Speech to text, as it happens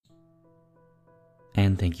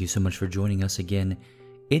And thank you so much for joining us again.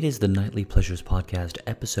 It is the Nightly Pleasures Podcast,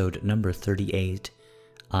 episode number 38.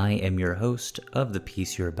 I am your host of the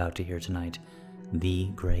piece you're about to hear tonight, The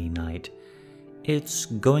Grey Knight. It's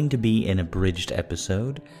going to be an abridged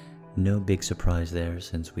episode. No big surprise there,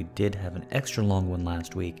 since we did have an extra long one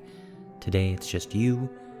last week. Today it's just you,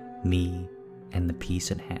 me, and the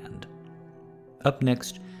piece at hand. Up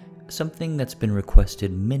next, something that's been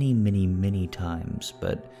requested many times,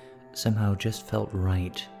 but somehow just felt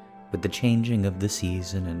right with the changing of the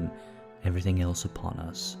season and everything else upon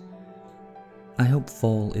us. I hope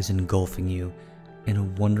fall is engulfing you in a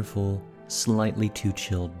wonderful, slightly too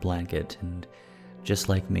chilled blanket, and just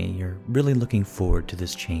like me, you're really looking forward to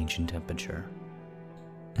this change in temperature.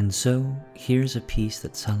 And so, here's a piece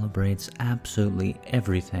that celebrates absolutely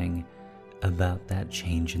everything about that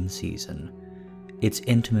change in season. It's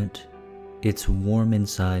intimate, it's warm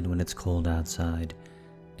inside when it's cold outside,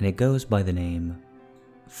 and it goes by the name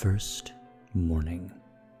First Morning.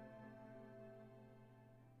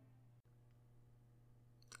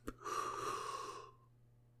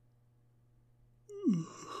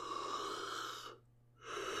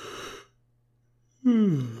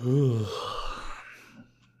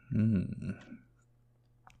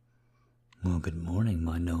 Well, good morning,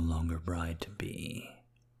 my no longer bride-to-be.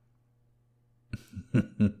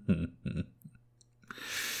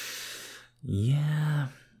 Yeah,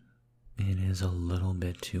 it is a little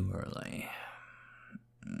bit too early.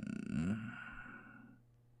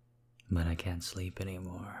 But I can't sleep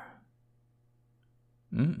anymore.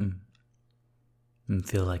 I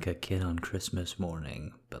feel like a kid on Christmas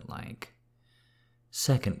morning, but like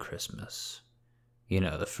second Christmas. You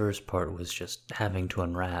know, the first part was just having to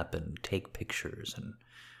unwrap and take pictures and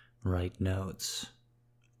write notes.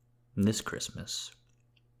 And this Christmas,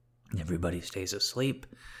 everybody stays asleep,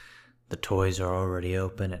 the toys are already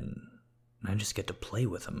open, and I just get to play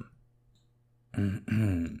with them.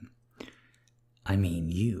 I mean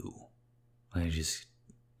you. I just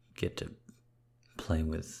get to play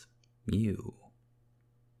with you.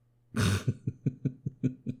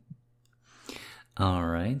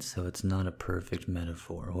 Alright, so it's not a perfect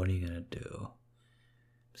metaphor. What are you gonna do?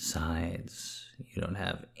 Besides, you don't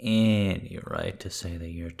have any right to say that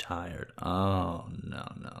you're tired. Oh, no.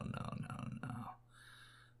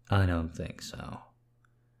 I don't think so.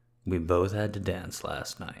 We both had to dance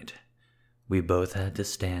last night. We both had to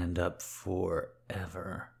stand up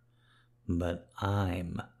forever. But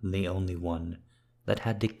I'm the only one that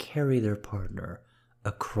had to carry their partner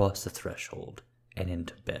across the threshold and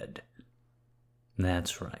into bed.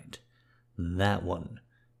 That's right. That one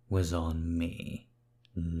was on me.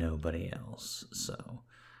 Nobody else. So,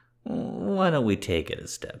 why don't we take it a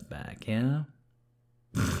step back, yeah?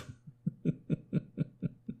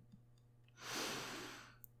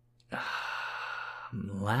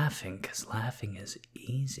 I'm laughing because laughing is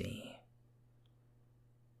easy.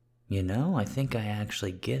 You know, I think I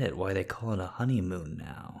actually get it why they call it a honeymoon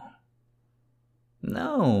now.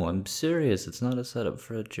 No, I'm serious. It's not a setup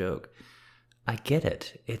for a joke. I get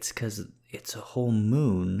it. It's because it's a whole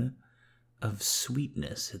moon of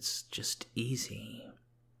sweetness. It's just easy.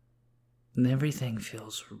 And everything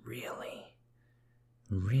feels really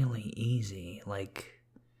easy. Like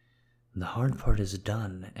the hard part is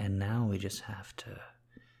done, and now we just have to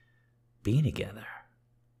be together.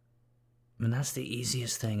 And that's the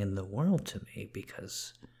easiest thing in the world to me,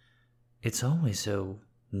 because it's always so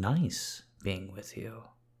nice being with you.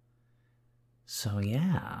 So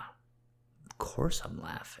yeah, of course I'm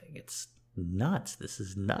laughing. It's nuts. This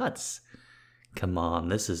is nuts. Come on,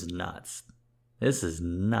 this is nuts. This is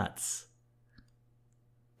nuts.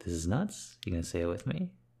 This is nuts? You gonna say it with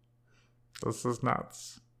me? This is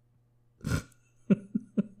nuts.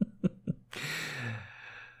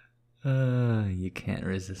 You can't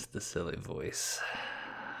resist the silly voice.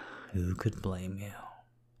 Who could blame you?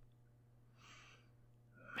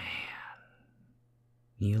 Man,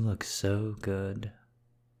 you look so good.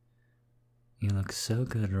 You look so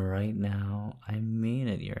good right now. I mean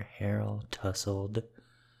it, your hair all tousled.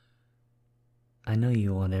 I know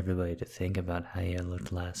you want everybody to think about how you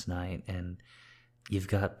looked last night, and you've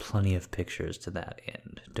got plenty of pictures to that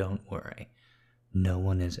end. Don't worry. No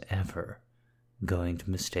one is ever going to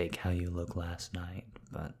mistake how you look last night,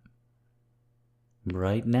 but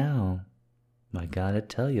right now, I gotta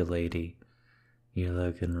tell you, lady, you're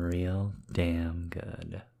looking real damn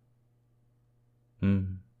good.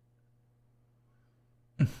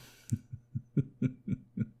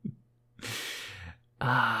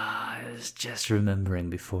 I was just remembering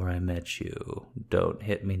before I met you, don't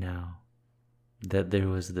hit me now, that there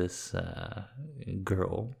was this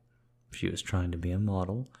girl. She was trying to be a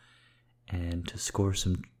model, And to score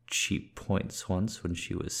some cheap points once when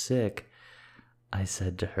she was sick, I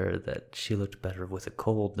said to her that she looked better with a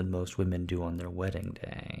cold than most women do on their wedding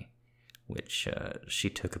day, which she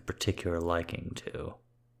took a particular liking to.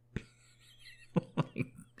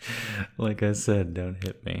 Like I said, don't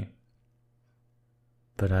hit me.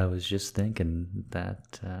 But I was just thinking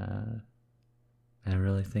that I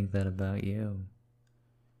really think that about you.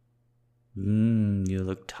 You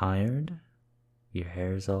look tired. Your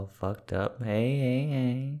hair's all fucked up.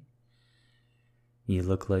 Hey. You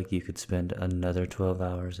look like you could spend another 12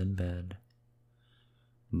 hours in bed.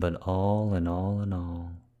 But all in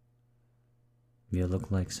all, you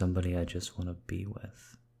look like somebody I just want to be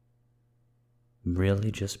with.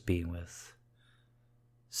 Really just be with.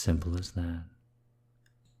 Simple as that.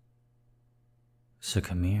 So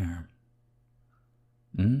come here.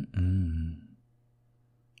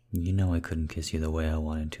 You know I couldn't kiss you the way I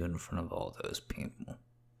wanted to in front of all those people.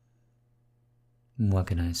 What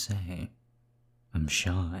can I say? I'm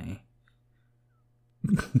shy.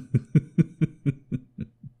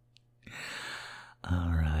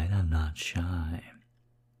 Alright, I'm not shy,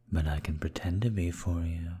 but I can pretend to be for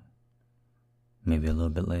you. Maybe a little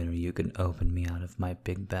bit later you can open me out of my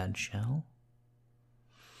big bad shell.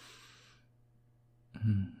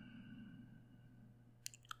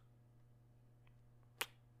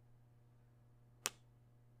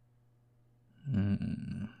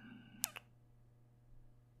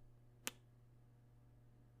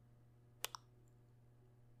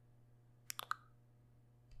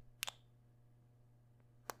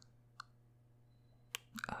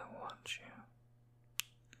 I want you.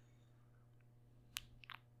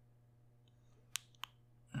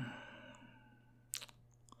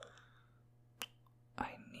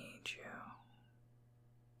 I need you.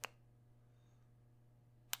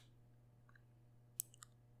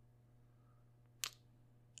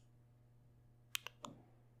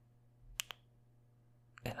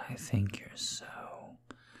 And I think you're so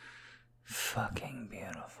fucking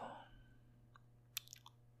beautiful.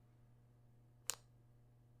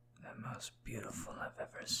 The most beautiful I've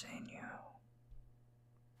ever seen you.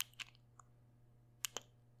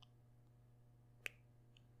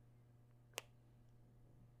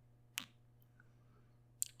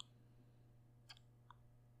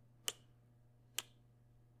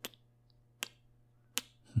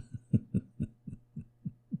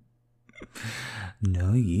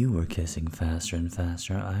 No, you were kissing faster and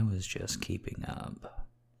faster. I was just keeping up.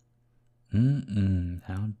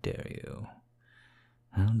 How dare you?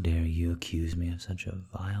 How dare you accuse me of such a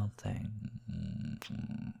vile thing?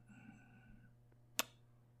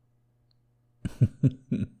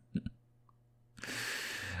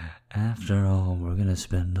 After all, we're gonna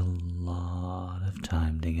spend a lot of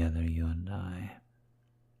time together, you and I.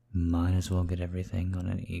 Might as well get everything on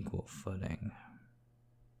an equal footing.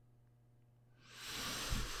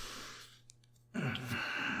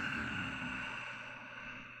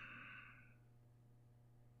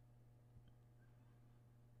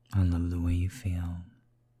 I love the way you feel.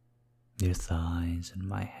 Your thighs in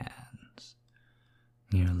my hands.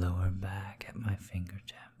 Your lower back at my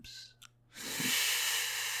fingertips.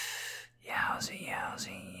 Yowza,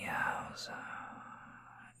 yowza, yowza.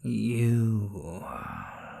 You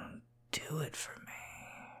do it for me.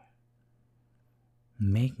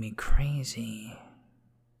 Make me crazy.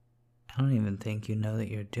 I don't even think you know that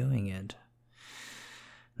you're doing it.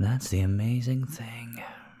 That's the amazing thing.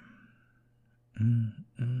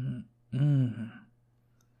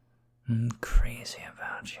 I'm crazy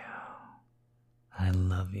about you. I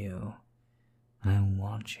love you. I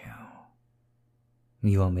want you.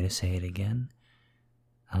 You want me to say it again?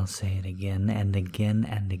 I'll say it again and again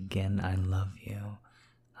and again. I love you.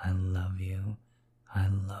 I love you. I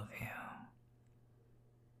love you.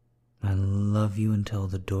 I love you until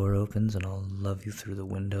the door opens and I'll love you through the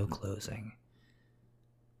window closing.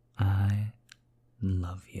 I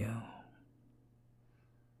love you.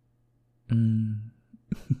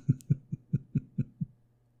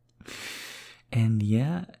 And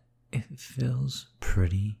yeah, it feels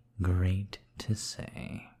pretty great to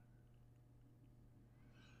say.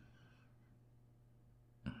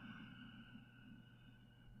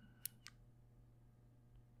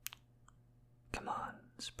 Come on,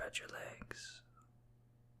 spread your legs.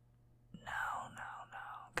 No,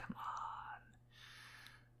 come on.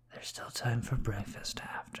 There's still time for breakfast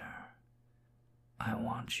after. I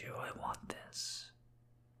want you, I want this.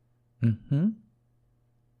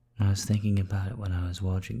 I was thinking about it when I was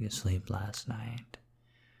watching you sleep last night.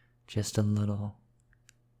 Just a little.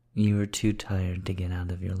 You were too tired to get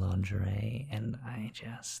out of your lingerie, and I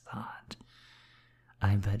just thought,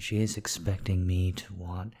 I bet she is expecting me to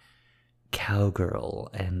want cowgirl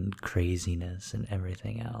and craziness and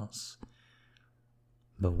everything else.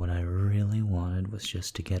 But what I really wanted was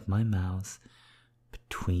just to get my mouth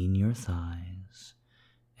between your thighs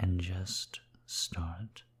and just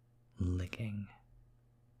start licking.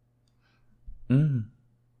 Mm.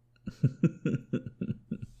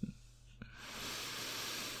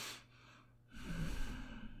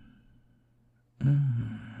 Mm.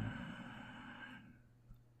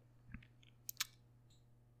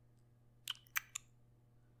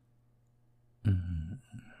 Mm.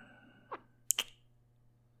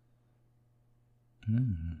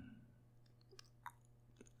 Mm.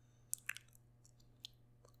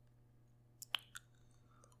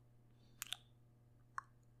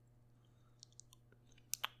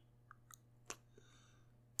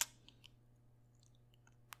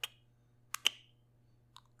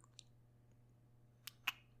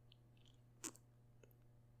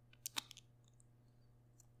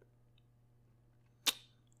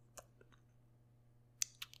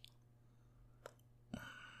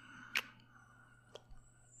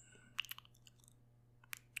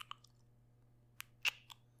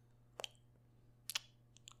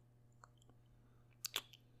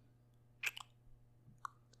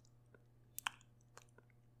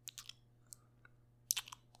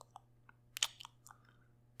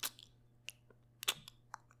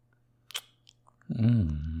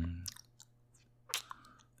 Mm.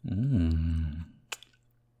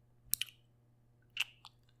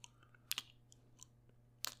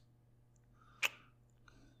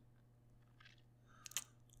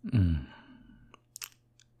 Mm.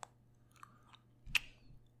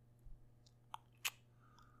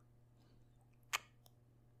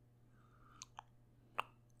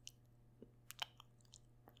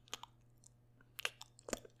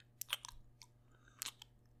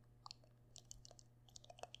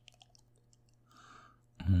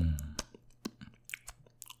 Mm.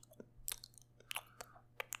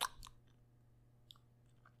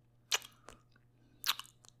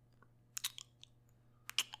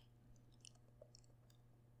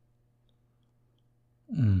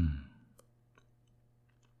 Mm. Mm.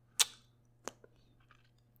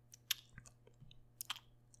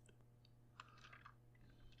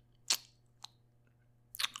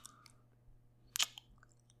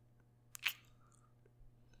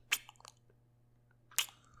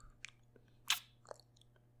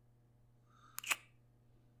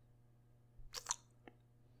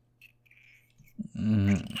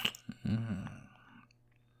 Mm. Mm.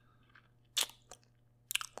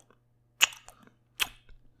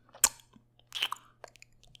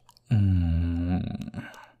 Mm.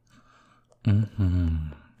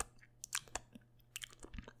 Mhm.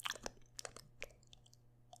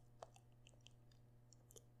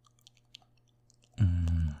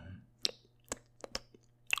 Mm.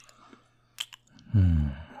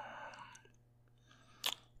 Mm.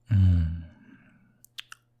 Mm.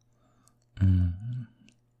 Mm.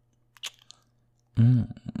 Mm.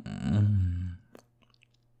 Mm.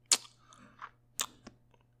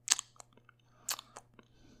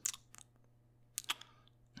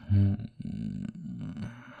 Mm.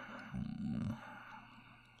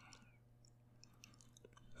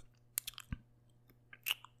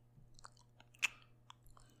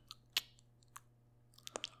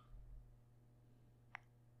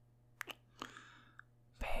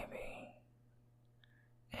 Baby.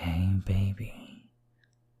 Hey, baby.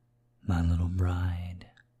 My little bride.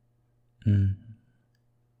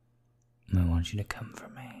 I want you to come for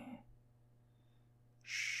me.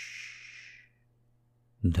 Shh.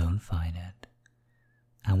 Don't fight it.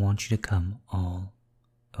 I want you to come all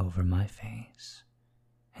over my face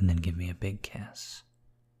and then give me a big kiss.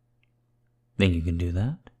 Think you can do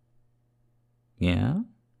that? Yeah?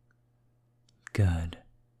 Good.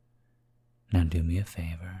 Now do me a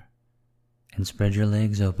favor and spread your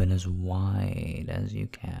legs open as wide as you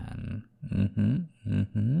can.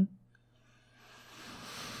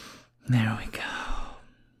 There we go.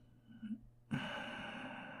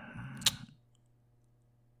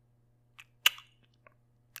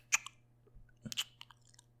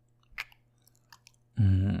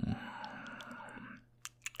 Mm.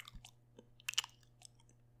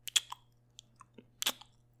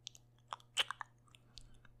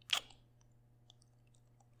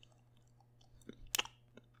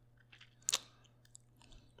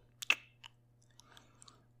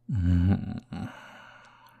 Mm.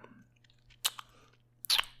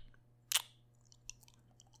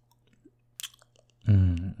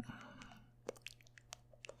 Mm.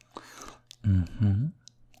 Mm-hmm.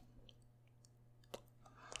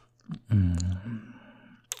 Mm.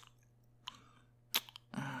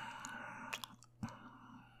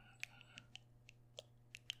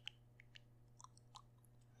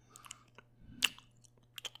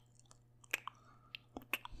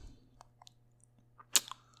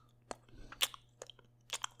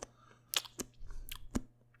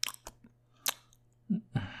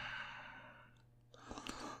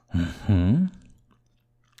 Mm-hmm.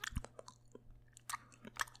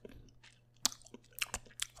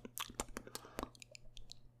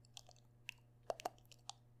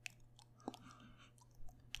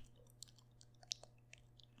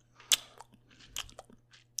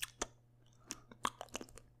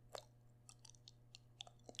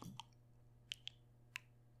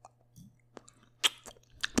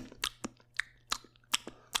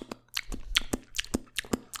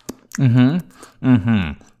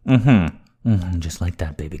 Just like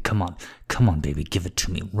that, baby. Come on, baby. Give it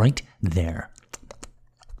to me right there.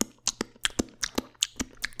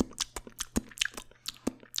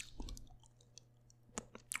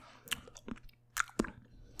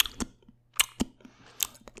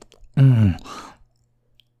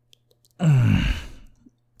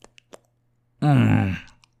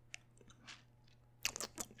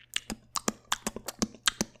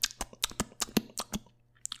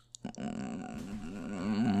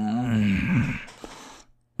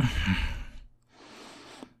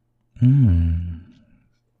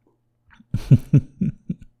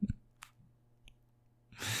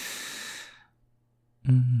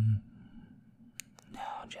 No,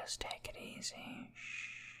 just take it easy.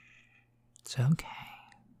 It's okay.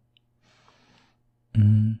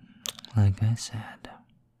 Like I said,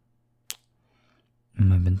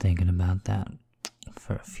 I've been thinking about that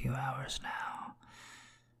for a few hours now,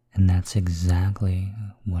 and that's exactly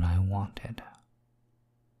what I wanted.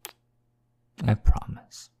 I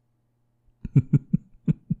promise.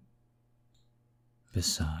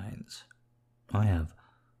 Besides, I have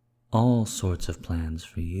all sorts of plans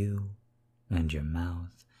for you and your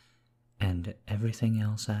mouth and everything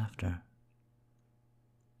else after.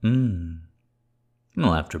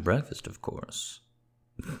 Well, after breakfast, of course.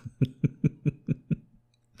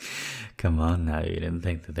 Come on now, you didn't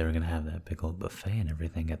think that they were going to have that big old buffet and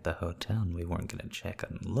everything at the hotel and we weren't going to check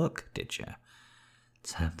and look, did you?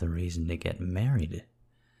 It's half the reason to get married.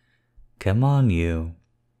 Come on, you.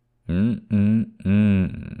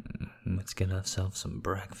 Let's get ourselves some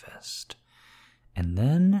breakfast. And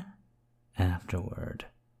then, afterward,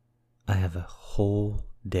 I have a whole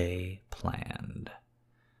day planned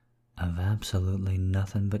of absolutely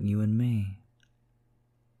nothing but you and me.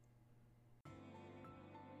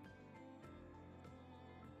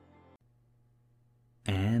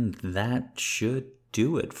 And that should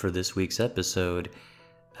do it for this week's episode.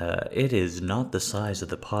 It is not the size of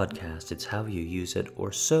the podcast, it's how you use it,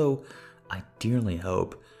 or so I dearly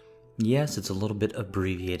hope. Yes, it's a little bit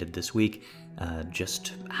abbreviated this week,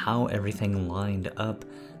 just how everything lined up,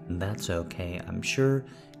 that's okay. I'm sure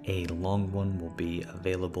a long one will be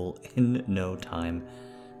available in no time.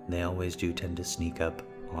 They always do tend to sneak up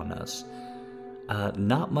on us.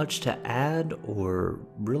 Not much to add or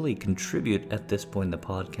really contribute at this point in the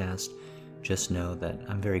podcast. Just know that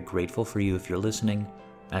I'm very grateful for you if you're listening.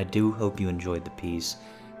 I do hope you enjoyed the piece,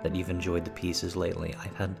 that you've enjoyed the pieces lately.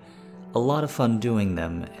 I've had a lot of fun doing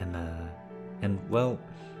them, and well,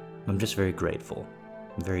 I'm just very grateful.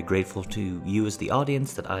 I'm very grateful to you as the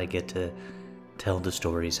audience that I get to tell the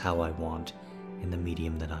stories how I want in the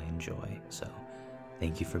medium that I enjoy. So,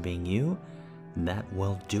 thank you for being you. That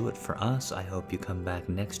will do it for us. I hope you come back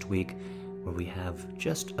next week where we have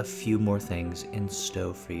just a few more things in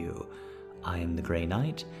stow for you. I am the Grey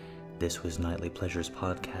Knight. This was Nightly Pleasures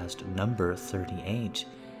Podcast number 38.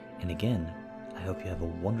 And again, I hope you have a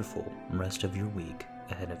wonderful rest of your week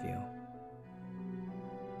ahead of you.